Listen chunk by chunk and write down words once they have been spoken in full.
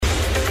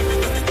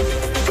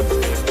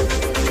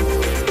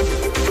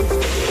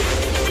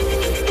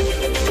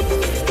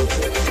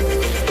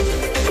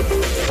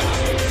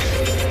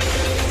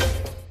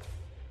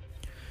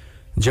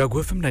জাগো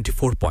FM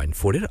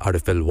 94.4 এর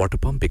RFL water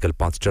pump বিকেল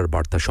 ৫টার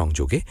বার্তা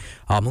সংযোগে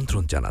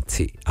আমন্ত্রণ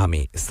জানাচ্ছি আমি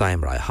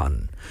সায়েম রায়হান।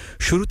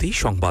 শুরুতেই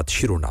সংবাদ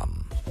শিরোনাম।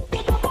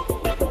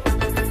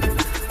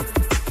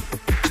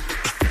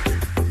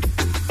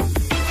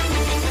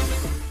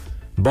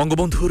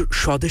 বঙ্গবন্ধুর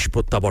স্বদেশ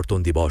প্রত্যাবর্তন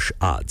দিবস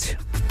আজ।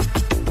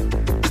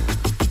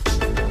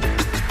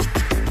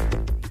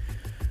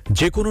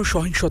 যে কোনো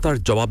সহিংসতার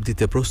জবাব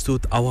দিতে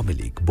প্রস্তুত আওয়ামী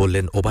লীগ,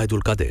 বললেন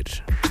ওবায়দুল কাদের।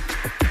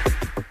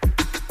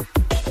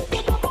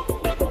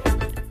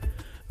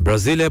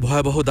 ব্রাজিলে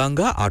ভয়াবহ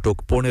দাঙ্গা, আটক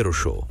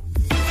 ১৫০০।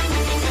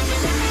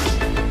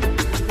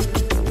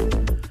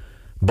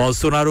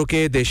 বলসোনারোকে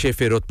দেশে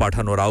ফেরত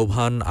পাঠানোর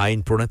আহ্বান আইন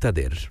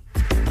প্রণেতাদের।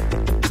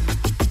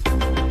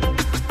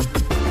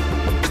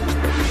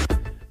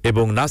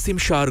 এবং নাসিম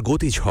শাহর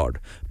গতিঝড়,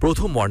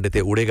 প্রথম ওয়ানডেতে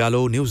উড়ে গেল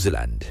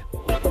নিউজিল্যান্ড।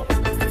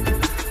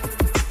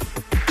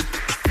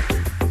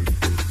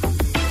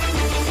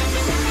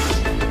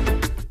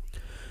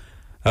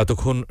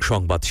 এতক্ষণ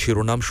সংবাদ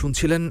শিরোনাম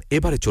শুনছিলেন,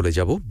 এবারে চলে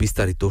যাব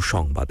বিস্তারিত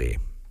সংবাদে।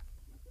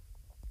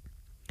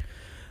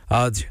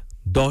 আজ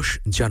 ১০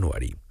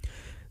 জানুয়ারি,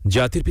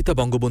 জাতির পিতা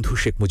বঙ্গবন্ধু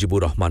শেখ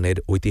মুজিবুর রহমানের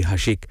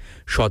ঐতিহাসিক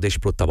স্বদেশ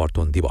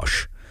প্রত্যাবর্তন দিবস।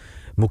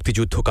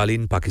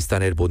 মুক্তিযুদ্ধকালীন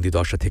পাকিস্তানের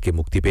বন্দিদশা থেকে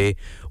মুক্তি পেয়ে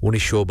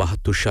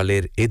 ১৯৭২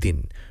 সালের এদিন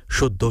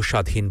সদ্য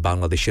স্বাধীন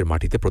বাংলাদেশের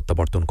মাটিতে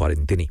প্রত্যাবর্তন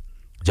করেন তিনি।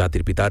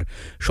 জাতির পিতার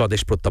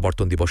স্বদেশ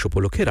প্রত্যাবর্তন দিবস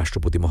উপলক্ষে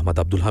রাষ্ট্রপতি মোহাম্মদ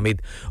আব্দুল হামিদ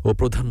ও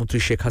প্রধানমন্ত্রী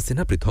শেখ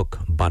হাসিনা পৃথক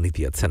বাণী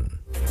দিয়েছেন।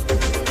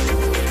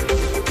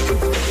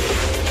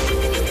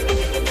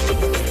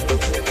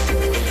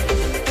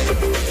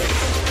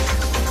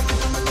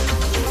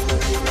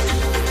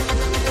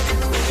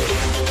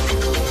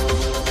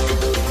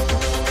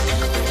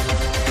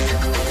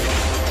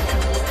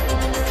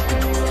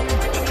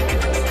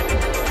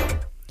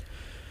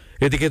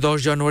 এদিকে ১০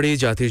 জানুয়ারি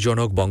জাতির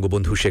জনক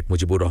বঙ্গবন্ধু শেখ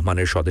মুজিবুর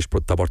রহমানের স্বদেশ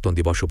প্রত্যাবর্তন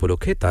দিবস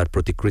উপলক্ষে তার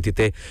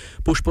প্রতিকৃতিতে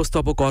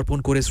পুষ্পস্তবক অর্পণ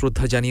করে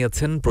শ্রদ্ধা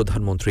জানিয়েছেন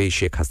প্রধানমন্ত্রী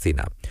শেখ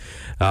হাসিনা।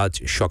 আজ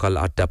সকাল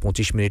 ৮টা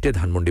 ২৫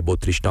 ধানমন্ডি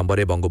 ৩২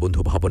 নম্বরে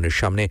বঙ্গবন্ধু ভবনের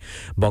সামনে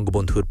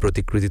বঙ্গবন্ধুর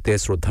প্রতিকৃতিতে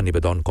শ্রদ্ধা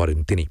নিবেদন করেন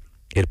তিনি।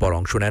 এরপর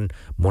অংশ নেন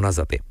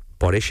মোনাজাতে।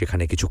 পরে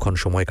সেখানে কিছুক্ষণ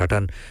সময়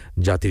কাটান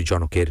জাতির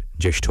জনকের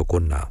জ্যেষ্ঠ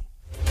কন্যা।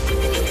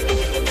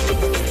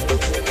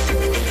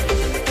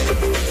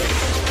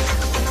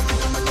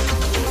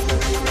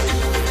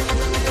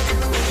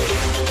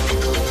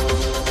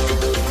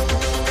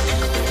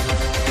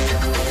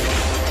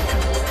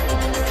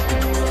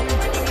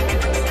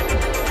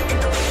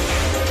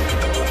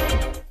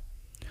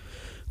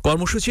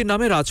 কর্মসূচির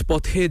নামে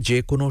রাজপথে যে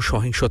কোনো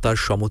সহিংসতার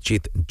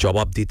সমুচিত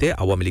জবাব দিতে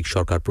আওয়ামী লীগ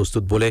সরকার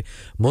প্রস্তুত বলে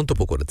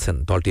মন্তব্য করেছেন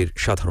দলটির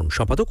সাধারণ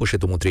সম্পাদক ও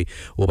সেতুমন্ত্রী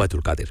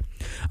ওবায়দুল কাদের।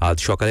 আজ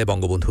সকালে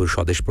বঙ্গবন্ধুর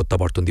স্বদেশ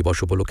প্রত্যাবর্তন দিবস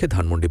উপলক্ষে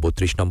ধানমন্ডি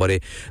 ৩২ নম্বরে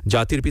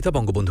জাতির পিতা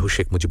বঙ্গবন্ধু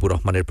শেখ মুজিবুর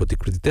রহমানের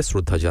প্রতিকৃতিতে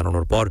শ্রদ্ধা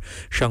জানানোর পর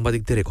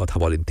সাংবাদিকদের কথা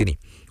বলেন তিনি।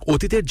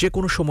 অতীতের যে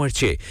কোনো সময়ের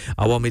চেয়ে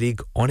আওয়ামী লীগ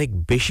অনেক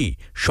বেশি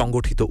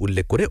সংগঠিত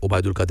উল্লেখ করে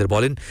ওবায়দুল কাদের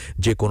বলেন,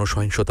 যে কোনো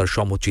সহিংসতার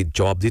সমুচিত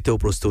জবাব দিতেও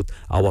প্রস্তুত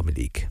আওয়ামী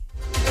লীগ।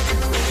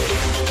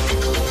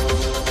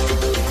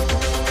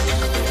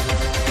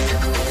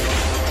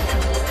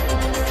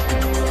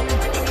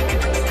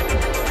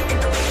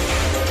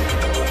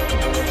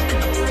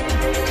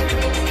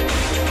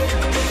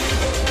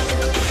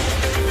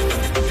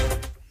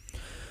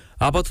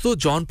 আপাতত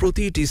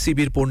জনপ্রতি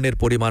টিসিবির পণ্যের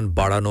পরিমাণ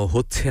বাড়ানো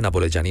হচ্ছে না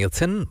বলে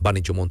জানিয়েছেন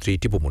বাণিজ্যমন্ত্রী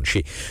টিপু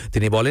মুনশি।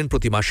 তিনি বলেন,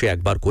 প্রতি মাসে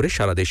একবার করে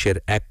সারা দেশের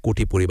 ১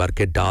 কোটি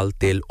পরিবারকে ডাল,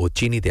 তেল ও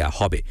চিনি দেয়া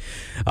হবে।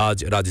 আজ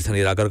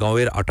রাজধানীর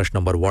আগারগাঁওয়ের ২৮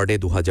 নম্বর ওয়ার্ডে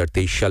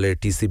 ২০২৩ সালের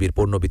টিসিবির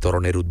পণ্য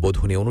বিতরণের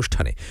উদ্বোধনী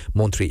অনুষ্ঠানে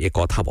মন্ত্রী এ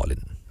কথা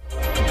বলেন।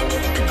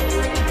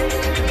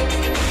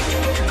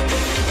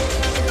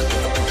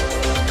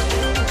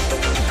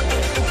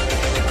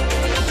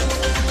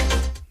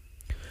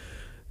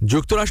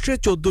 যুক্তরাষ্ট্রে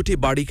 ১৪টি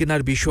বাড়ি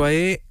কেনার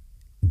বিষয়ে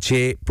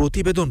যে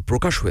প্রতিবেদন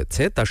প্রকাশ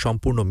হয়েছে তা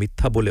সম্পূর্ণ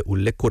মিথ্যা বলে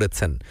উল্লেখ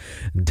করেছেন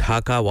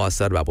ঢাকা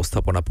ওয়াসার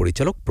ব্যবস্থাপনা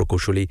পরিচালক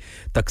প্রকৌশলী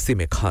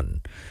তাকসিমে খান।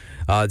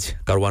 আজ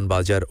কারওয়ান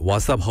বাজার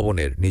ওয়াসা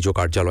ভবনের নিজ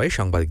কার্যালয়ে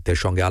সাংবাদিকদের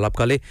সঙ্গে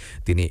আলাপকালে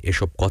তিনি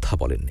এসব কথা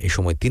বলেন। এ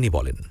সময় তিনি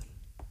বলেন,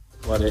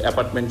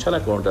 অ্যাপার্টমেন্ট ছাড়া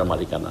কোনোটার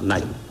মালিকানা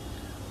নাই,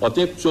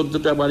 অতএব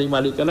 ১৪টা বাড়ি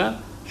মালিকানা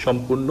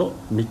সম্পূর্ণ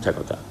মিথ্যা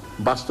কথা।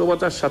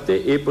 বাস্তবতার সাথে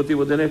এই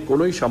প্রতিবেদনের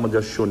কোনোই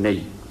সামঞ্জস্য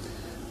নেই।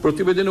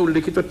 প্রতিবেদনে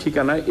উল্লেখিত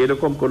ঠিকানায়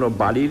এরকম কোনো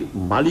বাড়ির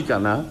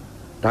মালিকানা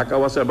ঢাকা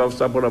ওয়াসার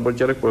ব্যবস্থাপনা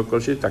পরিচালক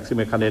প্রকৌশলী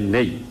তাকসিমে খানের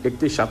নেই।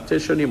 একটি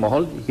স্বার্থেশ্বরী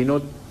মহল হীন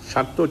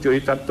স্বার্থ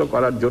চরিতার্থ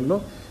করার জন্য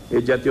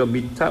এই জাতীয়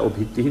মিথ্যা ও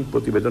ভিত্তিহীন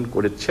প্রতিবেদন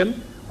করেছেন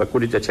বা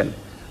করিতেছেন।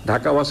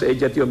 ঢাকা ওয়াসা এই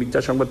জাতীয়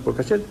মিথ্যা সংবাদ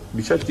প্রকাশের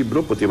বিষয়ে তীব্র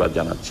প্রতিবাদ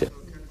জানাচ্ছে।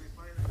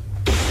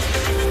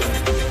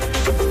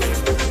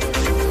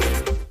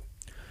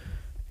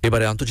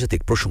 এবারে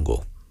আন্তর্জাতিক প্রসঙ্গ।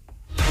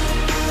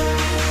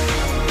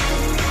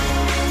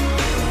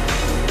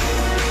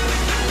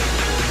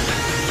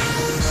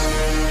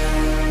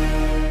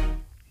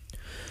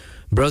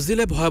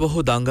 ব্রাজিলে ভয়াবহ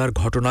দাঙ্গার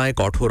ঘটনায়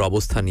কঠোর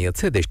অবস্থান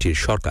নিয়েছে দেশটির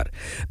সরকার।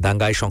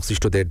 দাঙ্গায়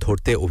সংশ্লিষ্টদের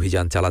ধরতে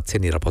অভিযান চালাচ্ছে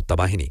নিরাপত্তা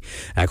বাহিনী।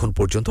 এখন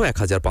পর্যন্ত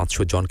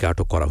 ১৫০০ জনকে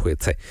আটক করা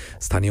হয়েছে।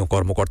 স্থানীয়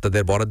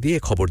কর্মকর্তাদের বরাত দিয়ে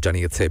খবর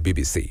জানিয়েছে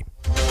বিবিসি।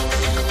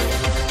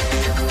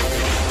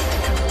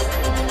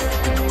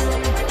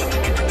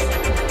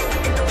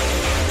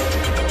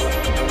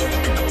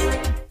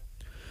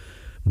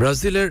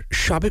 ব্রাজিলের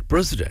সাবেক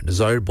প্রেসিডেন্ট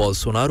জয়ের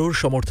বলসোনারোর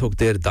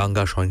সমর্থকদের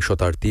দাঙ্গা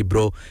সহিংসতার তীব্র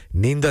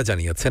নিন্দা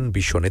জানিয়েছেন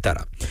বিশ্ব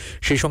নেতারা।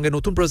 সেই সঙ্গে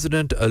নতুন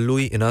প্রেসিডেন্ট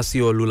লুই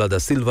ইনাসিও লুলা দা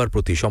সিলভার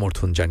প্রতি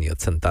সমর্থন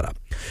জানিয়েছেন তারা।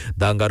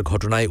 দাঙ্গার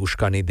ঘটনায়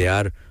উস্কানি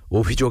দেয়ার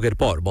অভিযোগের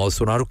পর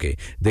বলসোনারোকে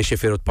দেশে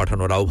ফেরত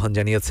পাঠানোর আহ্বান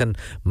জানিয়েছেন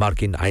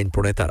মার্কিন আইন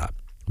প্রণেতারা।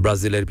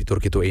 ব্রাজিলের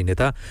বিতর্কিত এই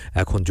নেতা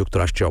এখন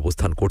যুক্তরাষ্ট্রে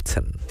অবস্থান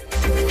করছেন।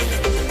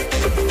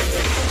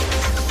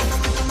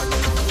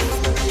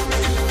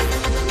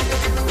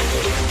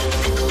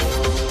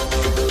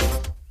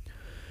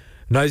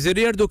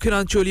 নাইজেরিয়ার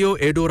দক্ষিণাঞ্চলীয়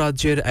এডো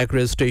রাজ্যের এক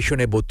রেল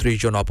স্টেশনে ৩২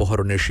 জন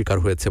অপহরণের শিকার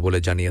হয়েছে বলে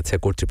জানিয়েছে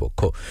কর্তৃপক্ষ।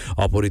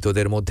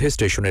 অপহৃতদের মধ্যে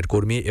স্টেশনের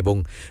কর্মী এবং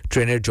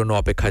ট্রেনের জন্য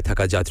অপেক্ষায়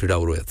থাকা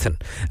যাত্রীরাও রয়েছেন।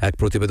 এক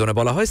প্রতিবেদনে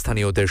বলা হয়,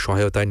 স্থানীয়দের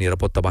সহায়তায়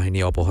নিরাপত্তা বাহিনী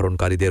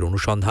অপহরণকারীদের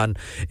অনুসন্ধান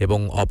এবং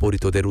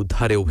অপহৃতদের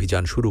উদ্ধারে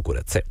অভিযান শুরু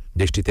করেছে।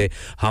 দেশটিতে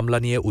হামলা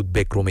নিয়ে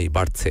উদ্বেগ ক্রমেই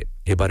বাড়ছে।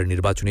 এবারের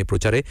নির্বাচনী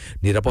প্রচারে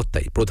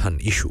নিরাপত্তাই প্রধান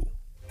ইস্যু।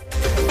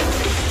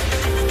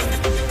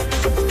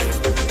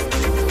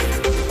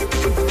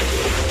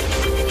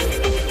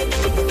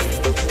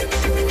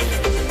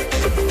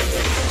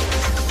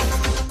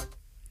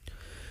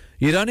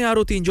 ইরানে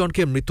আরও ৩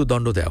 জনকে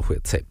মৃত্যুদণ্ড দেওয়া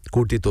হয়েছে।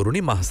 কুর্দি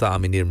তরুণী মাহসা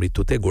আমিনীর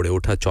মৃত্যুতে গড়ে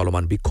ওঠা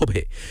চলমান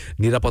বিক্ষোভে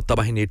নিরাপত্তা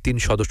বাহিনীর ৩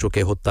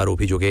 সদস্যকে হত্যার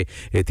অভিযোগে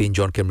এই ৩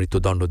 জনকে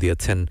মৃত্যুদণ্ড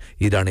দিয়েছেন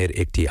ইরানের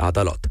একটি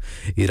আদালত।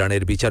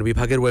 ইরানের বিচার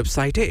বিভাগের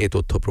ওয়েবসাইটে এ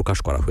তথ্য প্রকাশ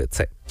করা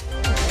হয়েছে।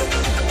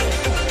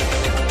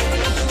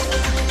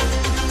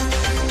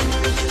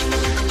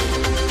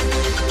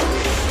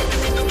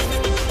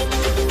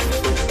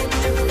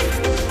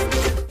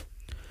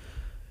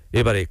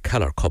 এবারে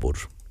খেলার খবর।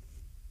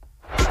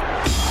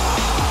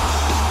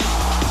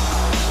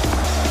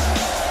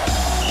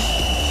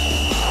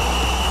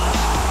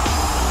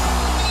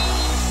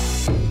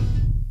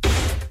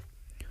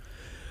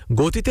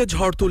 গতিতে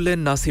ঝড় তুললেন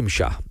নাসিম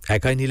শাহ,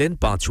 একাই নিলেন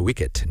 5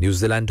 উইকেট।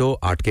 নিউজিল্যান্ডও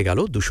আটকে গেল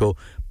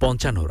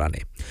 255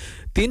 রানে।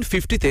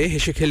 350-তে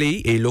হেসে খেলেই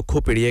এই লক্ষ্য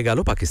পেরিয়ে গেল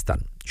পাকিস্তান।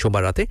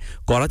 সোমবার রাতে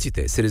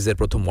করাচিতে সিরিজের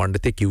প্রথম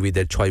ওয়ানডেতে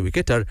কিউইদের 6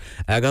 উইকেট আর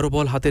 11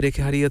 বল হাতে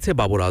রেখে হারিয়েছে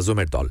বাবর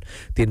আজমের দল।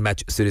 3 ম্যাচ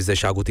সিরিজে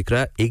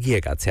স্বাগতিকরা এগিয়ে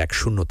গেছে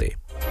 1-0-তে।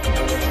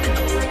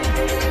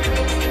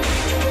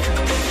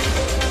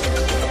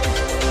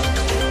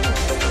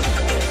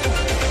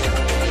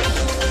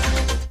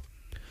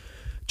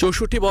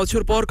 ৬৪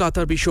 বছর পর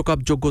কাতার বিশ্বকাপ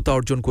যোগ্যতা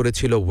অর্জন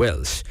করেছিল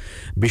ওয়েলস।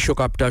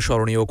 বিশ্বকাপটা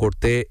স্মরণীয়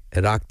করতে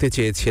রাখতে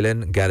চেয়েছিলেন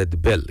গ্যারেথ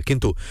বেল,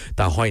 কিন্তু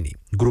তা হয়নি।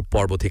 গ্রুপ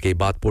পর্ব থেকেই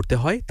বাদ পড়তে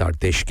হয় তার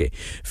দেশকে।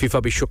 ফিফা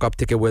বিশ্বকাপ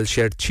থেকে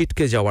ওয়েলসের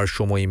ছিটকে যাওয়ার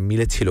সময়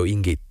মিলেছিল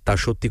ইঙ্গিত। তা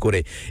সত্যি করে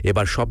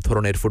এবার সব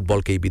ধরনের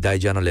ফুটবলকেই বিদায়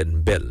জানালেন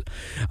বেল।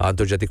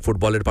 আন্তর্জাতিক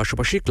ফুটবলের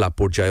পাশাপাশি ক্লাব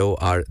পর্যায়েও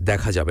আর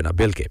দেখা যাবে না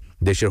বেলকে।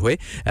 দেশের হয়ে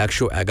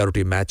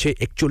 ১১১টি ম্যাচে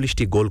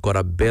 ৪১টি গোল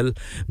করা বেল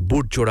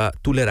বুট জোড়া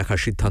তুলে রাখার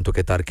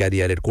সিদ্ধান্তকে তার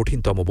ক্যারিয়ারের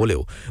কঠিনতম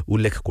বলেও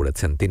উল্লেখ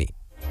করেছেন তিনি।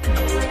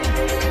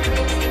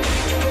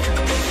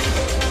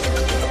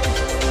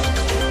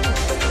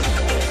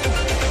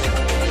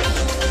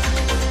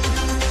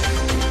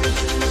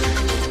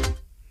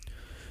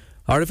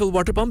 আরএফএল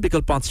ওয়াটার পাম্প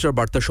বিকাল ৫টার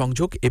বার্তা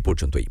সংযোগ এ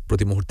পর্যন্তই।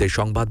 প্রতি মুহূর্তের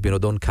সংবাদ,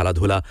 বিনোদন,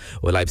 খেলাধুলা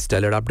ও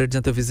লাইফস্টাইলের আপডেট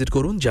জানতে ভিজিট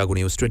করুন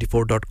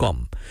jagonews24.com।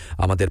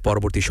 আমাদের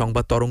পরবর্তী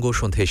সংবাদ তরঙ্গ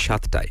সন্ধ্যে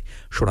 ৭টায়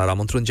শোনার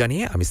আমন্ত্রণ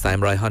জানিয়ে আমি সাইম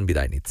রায়হান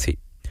বিদায় নিচ্ছি।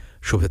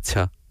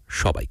 শুভেচ্ছা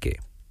সবাইকে।